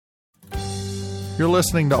You're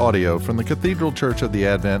listening to audio from the Cathedral Church of the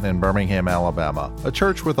Advent in Birmingham, Alabama, a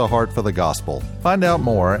church with a heart for the gospel. Find out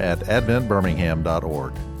more at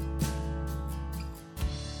adventbirmingham.org.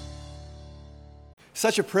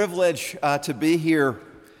 Such a privilege to be here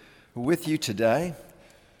with you today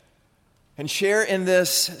and share in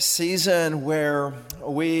this season where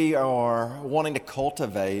we are wanting to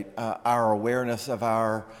cultivate our awareness of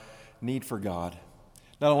our need for God.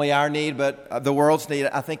 Not only our need, but the world's need,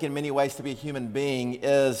 I think in many ways to be a human being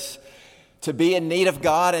is to be in need of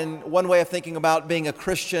God. And one way of thinking about being a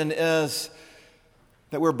Christian is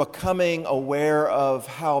that we're becoming aware of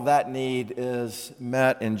how that need is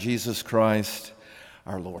met in Jesus Christ,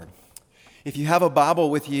 our Lord. If you have a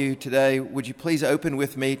Bible with you today, would you please open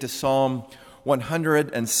with me to Psalm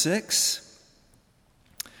 106?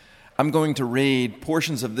 I'm going to read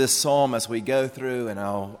portions of this psalm as we go through, and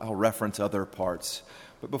I'll reference other parts.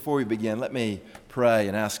 But before we begin, let me pray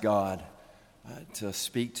and ask God to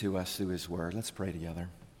speak to us through His Word. Let's pray together.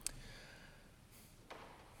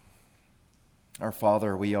 Our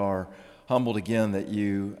Father, we are humbled again that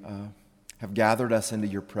You have gathered us into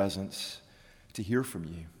Your presence to hear from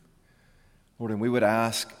You. Lord, and we would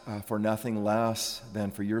ask for nothing less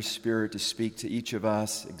than for Your Spirit to speak to each of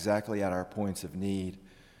us exactly at our points of need.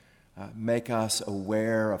 Make us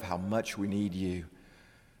aware of how much we need You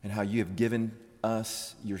and how You have given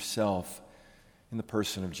us Yourself in the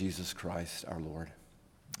person of Jesus Christ, our Lord.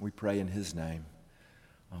 We pray in His name.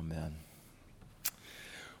 Amen.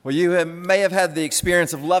 Well, you may have had the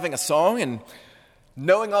experience of loving a song and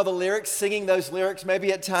knowing all the lyrics, singing those lyrics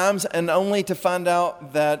maybe at times, and only to find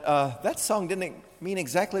out that that song didn't mean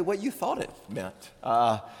exactly what you thought it meant.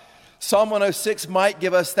 Psalm 106 might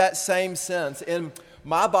give us that same sense. In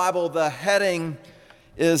my Bible, the heading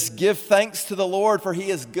is "Give Thanks to the Lord, for He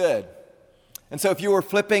is Good." And so if you were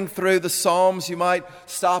flipping through the Psalms, you might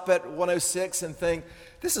stop at 106 and think,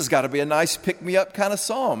 this has got to be a nice pick-me-up kind of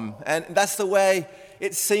psalm. And that's the way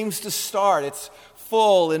it seems to start. It's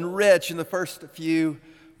full and rich in the first few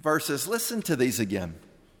verses. Listen to these again.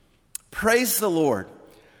 Praise the Lord.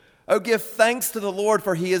 Oh, give thanks to the Lord,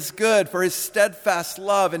 for He is good, for His steadfast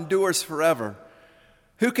love endures forever.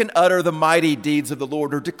 Who can utter the mighty deeds of the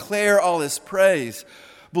Lord or declare all His praise?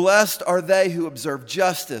 Blessed are they who observe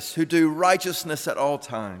justice, who do righteousness at all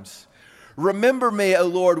times. Remember me, O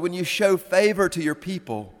Lord, when You show favor to Your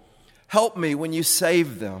people. Help me when You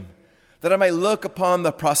save them, that I may look upon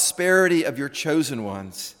the prosperity of Your chosen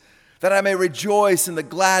ones, that I may rejoice in the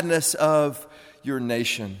gladness of Your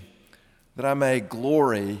nation, that I may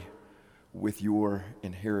glory with Your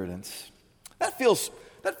inheritance. That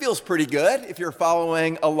feels pretty good if you're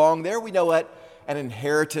following along there. We know what an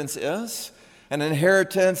inheritance is. An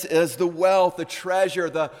inheritance is the wealth, the treasure,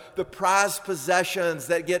 the prized possessions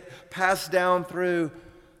that get passed down through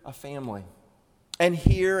a family. And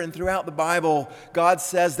here and throughout the Bible, God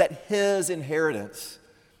says that His inheritance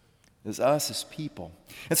is us as people.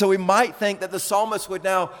 And so we might think that the psalmist would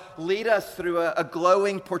now lead us through a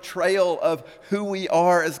glowing portrayal of who we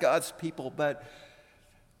are as God's people, but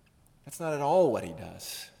that's not at all what he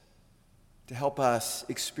does to help us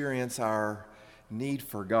experience our need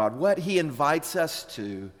for God. What he invites us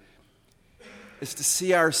to is to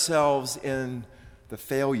see ourselves in the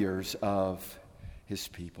failures of His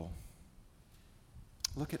people.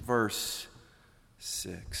 Look at verse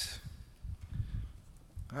 6.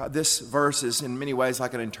 This verse is in many ways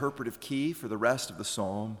like an interpretive key for the rest of the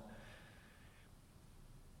psalm.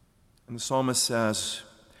 And the psalmist says,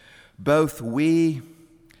 both we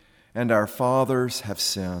and our fathers have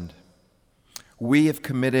sinned. We have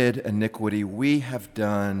committed iniquity. We have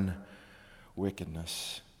done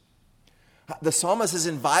wickedness. The psalmist is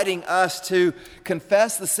inviting us to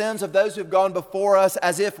confess the sins of those who have gone before us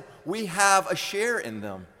as if we have a share in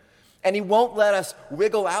them. And he won't let us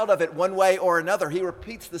wiggle out of it one way or another. He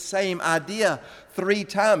repeats the same idea 3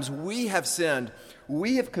 times. We have sinned.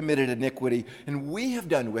 We have committed iniquity. And we have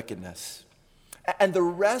done wickedness. And the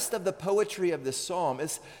rest of the poetry of this psalm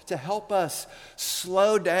is to help us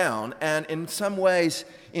slow down and in some ways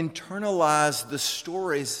internalize the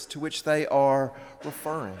stories to which they are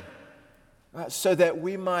referring, so that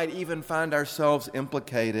we might even find ourselves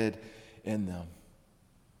implicated in them.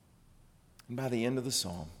 And by the end of the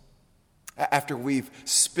psalm, after we've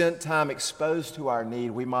spent time exposed to our need,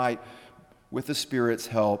 we might, with the Spirit's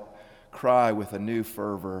help, cry with a new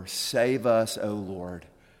fervor, save us, O Lord,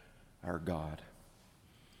 our God.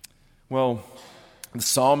 Well, the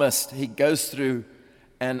psalmist, he goes through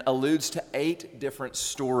and alludes to 8 different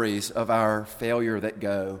stories of our failure that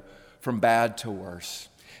go from bad to worse.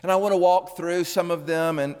 And I want to walk through some of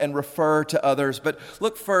them and refer to others. But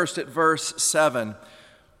look first at verse 7.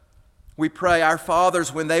 We pray, our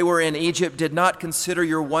fathers, when they were in Egypt, did not consider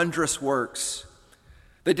your wondrous works.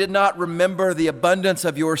 They did not remember the abundance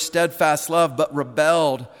of your steadfast love, but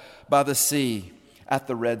rebelled by the sea at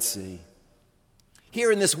the Red Sea.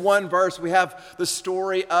 Here in this one verse, we have the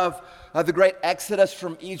story of the great exodus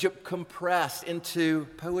from Egypt compressed into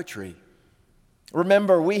poetry.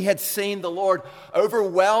 Remember, we had seen the Lord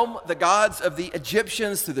overwhelm the gods of the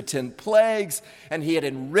Egyptians through the 10 plagues, and He had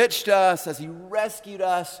enriched us as He rescued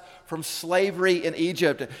us from slavery in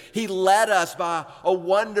Egypt. He led us by a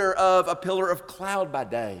wonder of a pillar of cloud by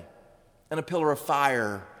day and a pillar of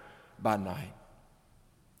fire by night.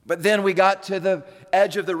 But then we got to the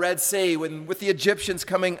edge of the Red Sea with the Egyptians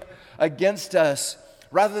coming against us.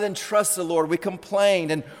 Rather than trust the Lord, we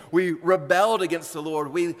complained and we rebelled against the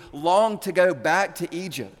Lord. We longed to go back to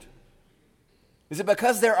Egypt. Is it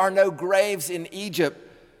because there are no graves in Egypt,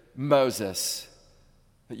 Moses,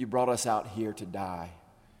 that you brought us out here to die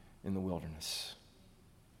in the wilderness?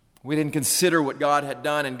 We didn't consider what God had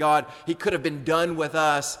done, and God, He could have been done with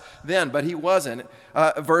us then, but He wasn't.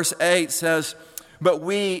 Verse 8 says,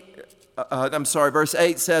 verse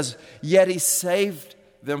 8 says, yet He saved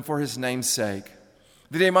them for His name's sake,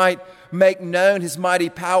 that He might make known His mighty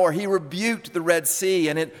power. He rebuked the Red Sea,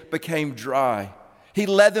 and it became dry. He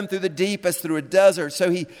led them through the deep as through a desert. So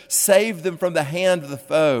He saved them from the hand of the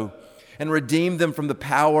foe and redeemed them from the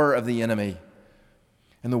power of the enemy.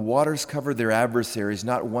 And the waters covered their adversaries.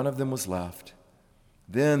 Not one of them was left.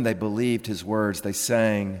 Then they believed His words. They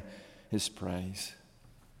sang His praise.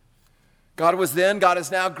 God was then, God is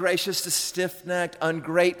now gracious to stiff-necked,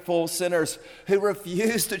 ungrateful sinners who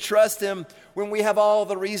refuse to trust Him when we have all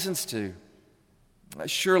the reasons to.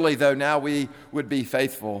 Surely, though, now we would be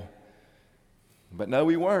faithful. But no,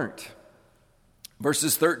 we weren't.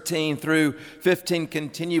 Verses 13 through 15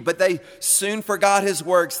 continue. But they soon forgot His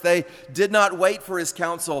works. They did not wait for His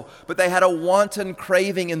counsel, but they had a wanton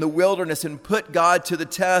craving in the wilderness and put God to the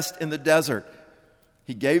test in the desert.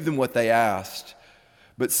 He gave them what they asked,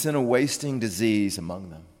 but sent a wasting disease among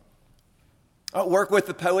them. I'll work with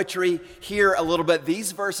the poetry here a little bit.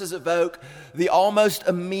 These verses evoke the almost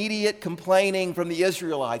immediate complaining from the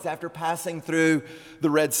Israelites after passing through the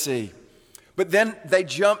Red Sea. But then they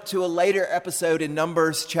jump to a later episode in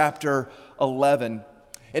Numbers chapter 11.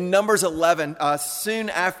 In Numbers 11, soon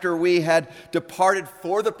after we had departed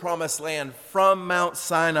for the promised land from Mount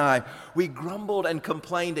Sinai, we grumbled and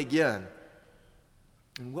complained again.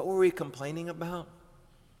 And what were we complaining about?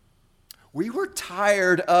 We were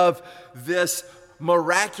tired of this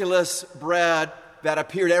miraculous bread that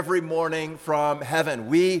appeared every morning from heaven.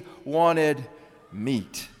 We wanted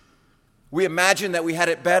meat. We imagined that we had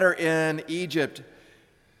it better in Egypt.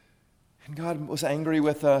 And God was angry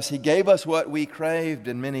with us. He gave us what we craved,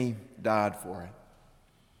 and many died for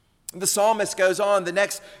it. The psalmist goes on. The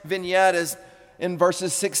next vignette is in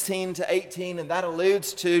verses 16 to 18, and that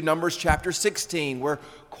alludes to Numbers chapter 16, where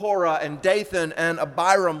Korah and Dathan and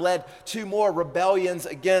Abiram led 2 more rebellions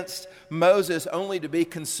against Moses, only to be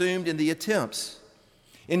consumed in the attempts.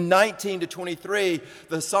 In 19 to 23,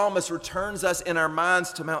 the psalmist returns us in our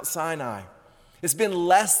minds to Mount Sinai. It's been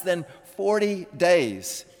less than 40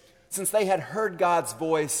 days since they had heard God's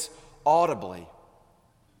voice audibly.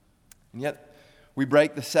 And yet, we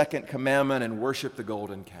break the second commandment and worship the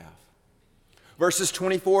golden calf. Verses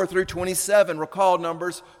 24 through 27 recall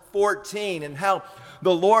Numbers 14 and how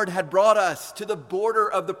the Lord had brought us to the border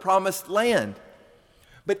of the promised land.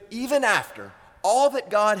 But even after all that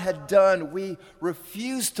God had done, we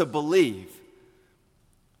refused to believe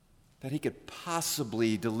that He could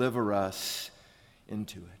possibly deliver us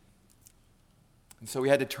into it. And so we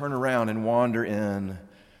had to turn around and wander in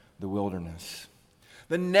the wilderness.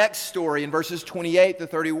 The next story in verses 28 to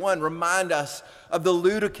 31 remind us of the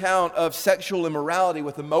lewd account of sexual immorality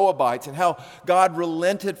with the Moabites and how God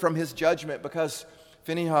relented from His judgment because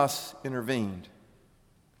Phinehas intervened.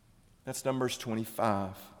 That's Numbers 25.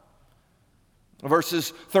 Verses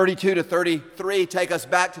 32 to 33 take us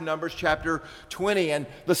back to Numbers chapter 20, and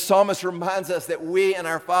the psalmist reminds us that we and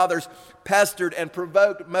our fathers pestered and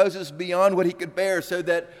provoked Moses beyond what he could bear, so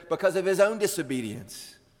that because of his own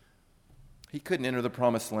disobedience, he couldn't enter the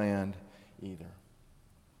promised land either.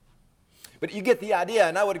 But you get the idea,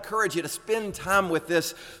 and I would encourage you to spend time with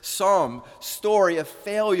this psalm story of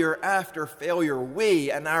failure after failure.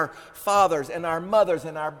 We and our fathers and our mothers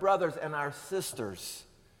and our brothers and our sisters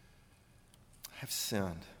have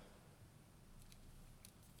sinned.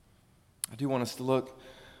 I do want us to look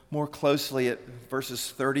more closely at verses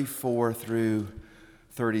 34 through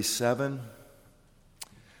 37.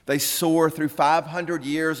 They soar through 500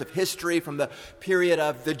 years of history from the period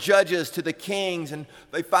of the judges to the kings, and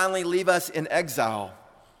they finally leave us in exile.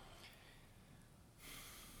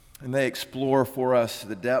 And they explore for us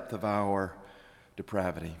the depth of our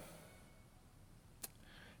depravity.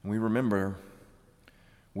 And we remember,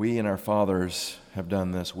 we and our fathers have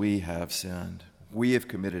done this. We have sinned. We have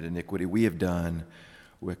committed iniquity. We have done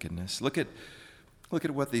wickedness. Look at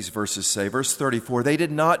what these verses say. Verse 34, they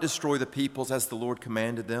did not destroy the peoples as the Lord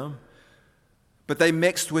commanded them, but they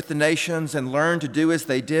mixed with the nations and learned to do as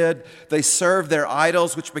they did. They served their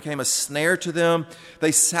idols, which became a snare to them.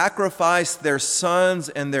 They sacrificed their sons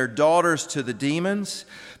and their daughters to the demons.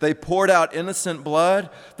 They poured out innocent blood,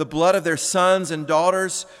 the blood of their sons and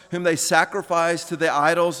daughters, whom they sacrificed to the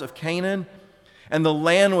idols of Canaan. And the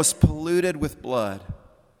land was polluted with blood.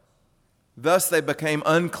 Thus they became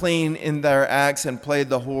unclean in their acts and played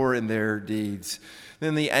the whore in their deeds.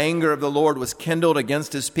 Then the anger of the Lord was kindled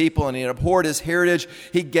against his people, and he abhorred his heritage.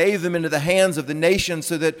 He gave them into the hands of the nations,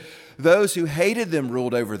 so that those who hated them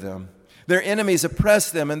ruled over them. Their enemies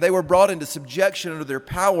oppressed them, and they were brought into subjection under their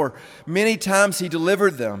power. Many times he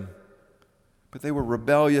delivered them, but they were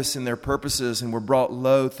rebellious in their purposes and were brought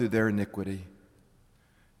low through their iniquity.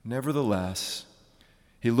 Nevertheless,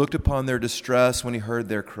 he looked upon their distress when he heard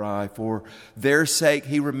their cry. For their sake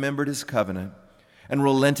he remembered his covenant and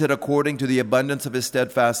relented according to the abundance of his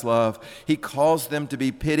steadfast love. He caused them to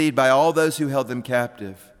be pitied by all those who held them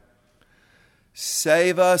captive.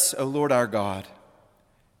 Save us, O Lord our God,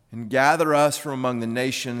 and gather us from among the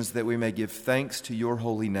nations, that we may give thanks to your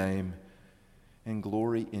holy name and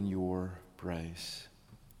glory in your praise.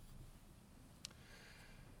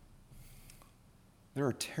 There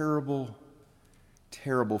are terrible,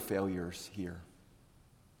 terrible failures here,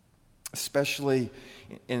 especially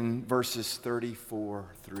in verses 34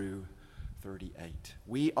 through 38.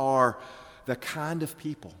 We are the kind of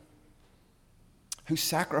people who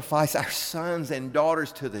sacrifice our sons and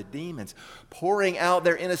daughters to the demons, pouring out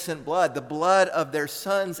their innocent blood, the blood of their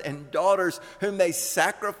sons and daughters, whom they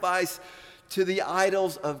sacrifice to the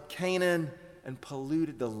idols of Canaan, and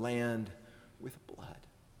polluted the land with blood.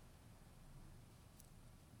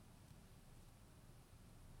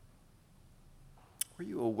 Were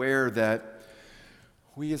you aware that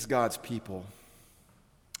we as God's people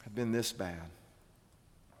have been this bad?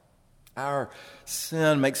 Our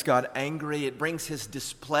sin makes God angry. It brings his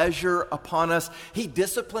displeasure upon us. He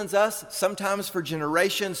disciplines us, sometimes for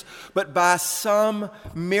generations, but by some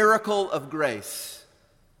miracle of grace,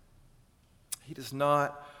 he does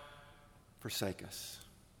not forsake us.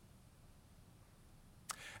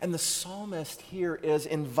 And the psalmist here is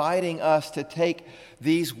inviting us to take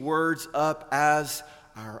these words up as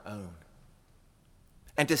our own,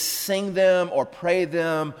 and to sing them or pray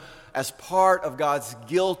them as part of God's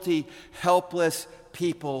guilty, helpless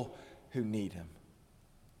people who need him.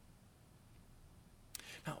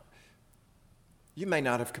 Now, you may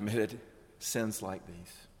not have committed sins like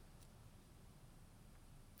these,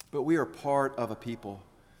 but we are part of a people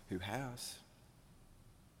who has.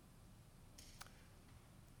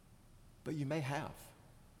 But you may have.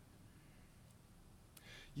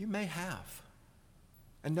 You may have.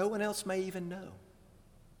 And no one else may even know.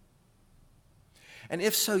 And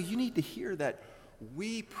if so, you need to hear that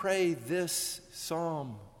we pray this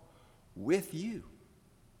psalm with you.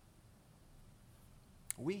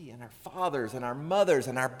 We and our fathers and our mothers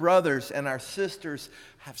and our brothers and our sisters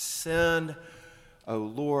have sinned. O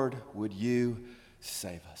Lord, would you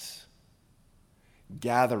save us?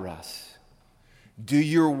 Gather us. Do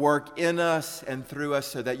your work in us and through us,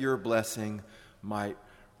 so that your blessing might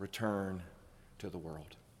return to the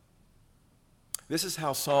world. This is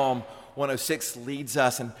how Psalm 106 leads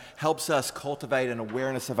us and helps us cultivate an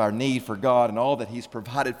awareness of our need for God and all that he's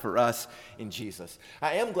provided for us in Jesus.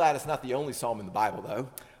 I am glad it's not the only psalm in the Bible,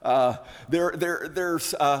 though.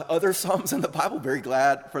 There's other psalms in the Bible, very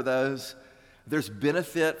glad for those. There's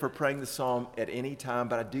benefit for praying the psalm at any time,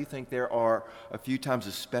 but I do think there are a few times,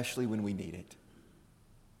 especially when we need it.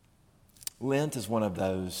 Lent is one of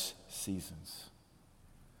those seasons.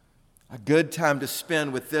 A good time to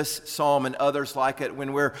spend with this psalm and others like it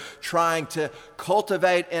when we're trying to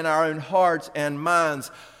cultivate in our own hearts and minds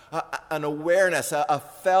an awareness, a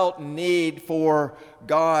felt need for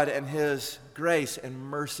God and his grace and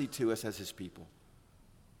mercy to us as his people.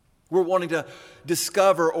 We're wanting to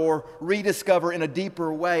discover or rediscover in a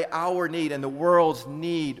deeper way our need and the world's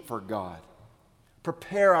need for God.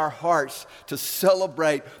 Prepare our hearts to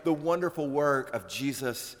celebrate the wonderful work of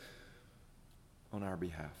Jesus on our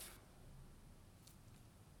behalf.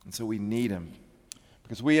 And so we need him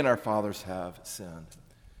because we and our fathers have sinned.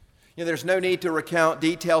 You know, there's no need to recount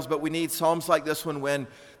details, but we need psalms like this one when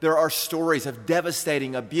there are stories of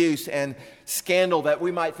devastating abuse and scandal that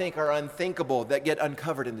we might think are unthinkable that get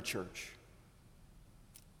uncovered in the church.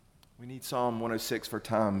 We need Psalm 106 for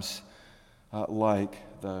times like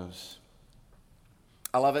those.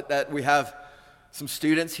 I love it that we have some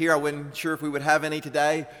students here. I wasn't sure if we would have any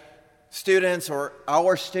today. Students or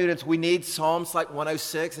our students, we need Psalms like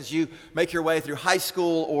 106. As you make your way through high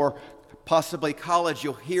school or possibly college,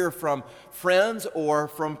 you'll hear from friends or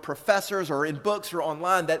from professors or in books or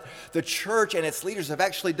online that the church and its leaders have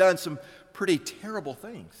actually done some pretty terrible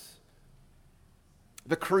things.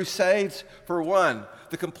 The Crusades, for one,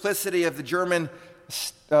 the complicity of the German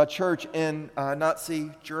church in Nazi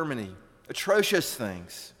Germany, atrocious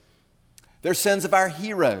things. They're sins of our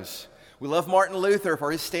heroes. We love Martin Luther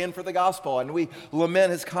for his stand for the gospel, and we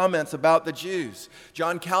lament his comments about the Jews.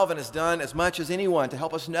 John Calvin has done as much as anyone to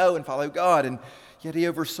help us know and follow God, and yet he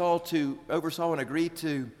oversaw and agreed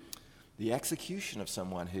to the execution of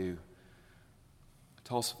someone who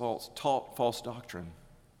taught false doctrine.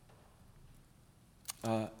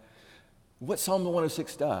 What Psalm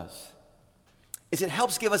 106 does is it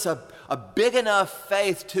helps give us a big enough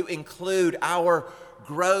faith to include our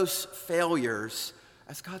gross failures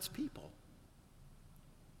as God's people.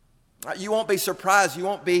 You won't be surprised, you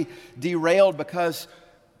won't be derailed because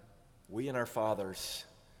we and our fathers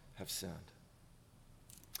have sinned.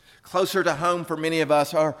 Closer to home for many of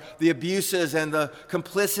us are the abuses and the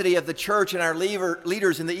complicity of the church and our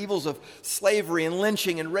leaders in the evils of slavery and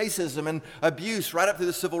lynching and racism and abuse right up through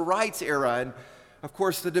the civil rights era. And of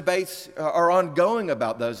course, the debates are ongoing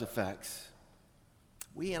about those effects.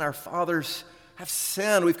 We and our fathers have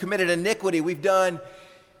sinned. We've committed iniquity. We've done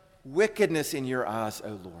wickedness in your eyes,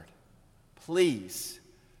 O Lord. Please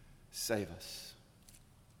save us.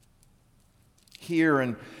 Here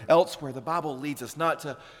and elsewhere, the Bible leads us not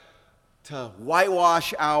to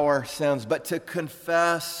whitewash our sins, but to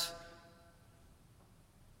confess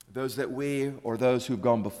those that we or those who've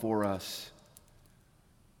gone before us,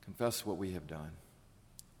 confess what we have done.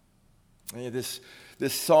 This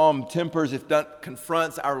psalm tempers, if not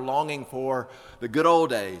confronts, our longing for the good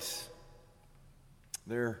old days.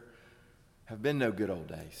 There have been no good old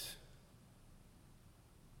days.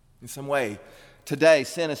 In some way, today,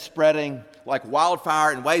 sin is spreading like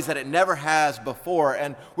wildfire in ways that it never has before,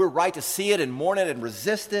 and we're right to see it and mourn it and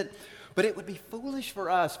resist it. But it would be foolish for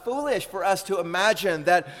us to imagine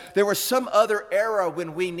that there was some other era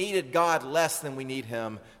when we needed God less than we need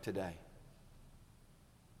Him today.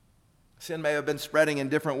 Sin may have been spreading in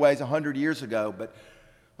different ways 100 years ago, but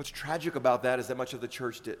what's tragic about that is that much of the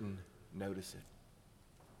church didn't notice it.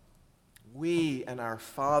 We and our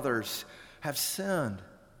fathers have sinned.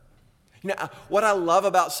 You know, what I love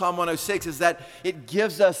about Psalm 106 is that it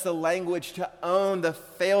gives us the language to own the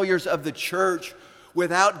failures of the church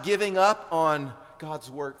without giving up on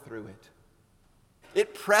God's work through it.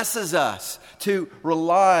 It presses us to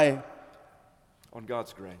rely on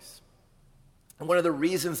God's grace. And one of the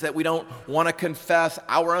reasons that we don't want to confess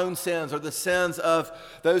our own sins or the sins of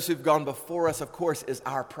those who've gone before us, of course, is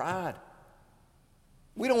our pride.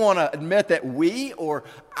 We don't want to admit that we or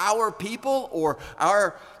our people or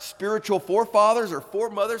our spiritual forefathers or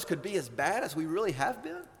foremothers could be as bad as we really have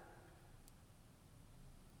been.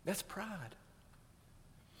 That's pride.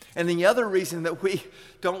 And the other reason that we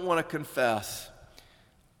don't want to confess,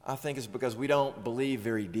 I think, is because we don't believe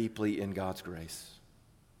very deeply in God's grace.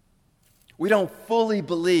 We don't fully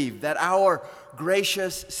believe that our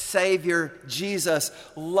gracious Savior, Jesus,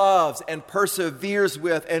 loves and perseveres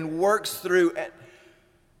with and works through and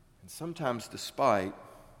sometimes despite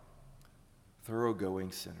thoroughgoing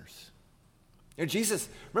sinners. You know, Jesus,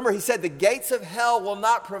 remember, He said the gates of hell will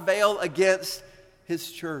not prevail against His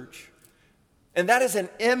church. And that is an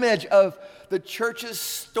image of the churches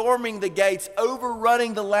storming the gates,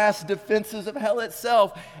 overrunning the last defenses of hell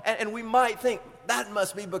itself. And we might think that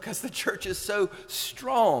must be because the church is so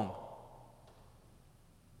strong.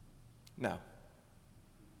 No.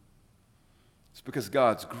 It's because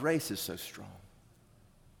God's grace is so strong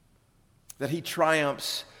that He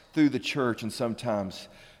triumphs through the church and sometimes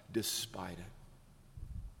despite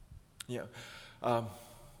it.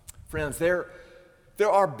 Friends, there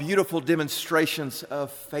are beautiful demonstrations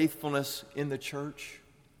of faithfulness in the church.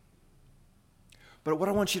 But what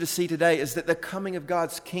I want you to see today is that the coming of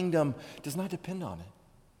God's kingdom does not depend on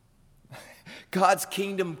it. God's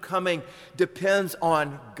kingdom coming depends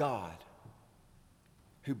on God,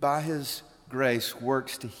 who by His grace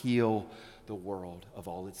works to heal the world of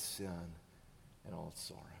all its sin and all its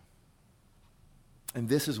sorrow. And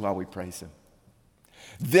this is why we praise Him.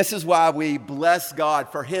 This is why we bless God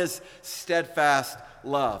for His steadfast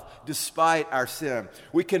love, despite our sin.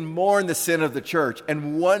 We can mourn the sin of the church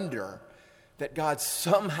and wonder that God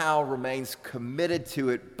somehow remains committed to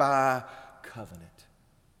it by covenant.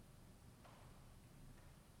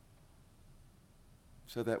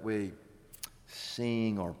 so that we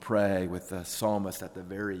sing or pray with the psalmist at the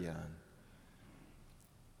very end.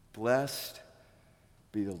 Blessed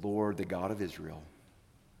be the Lord, the God of Israel,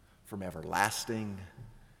 from everlasting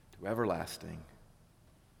to everlasting.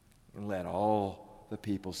 And let all the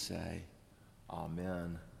people say,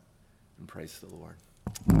 Amen, and praise the Lord.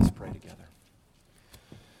 Let's pray together.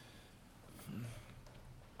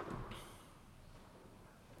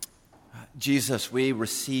 Jesus, we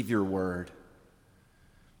receive your word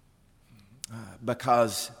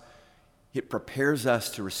because it prepares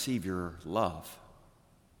us to receive your love.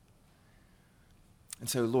 And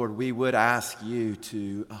so, Lord, we would ask you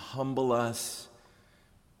to humble us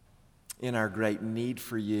in our great need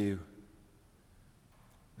for you,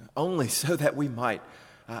 only so that we might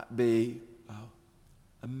be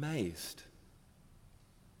amazed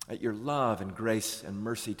at your love and grace and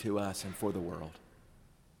mercy to us and for the world.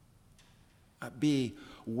 Be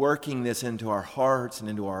working this into our hearts and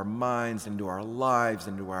into our minds, into our lives,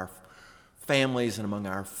 into our families and among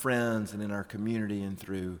our friends and in our community and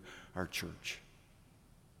through our church.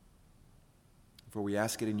 For we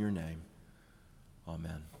ask it in your name.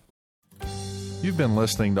 Amen. You've been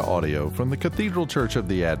listening to audio from the Cathedral Church of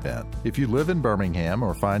the Advent. If you live in Birmingham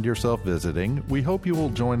or find yourself visiting, we hope you will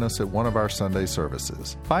join us at one of our Sunday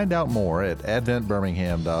services. Find out more at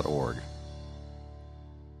adventbirmingham.org.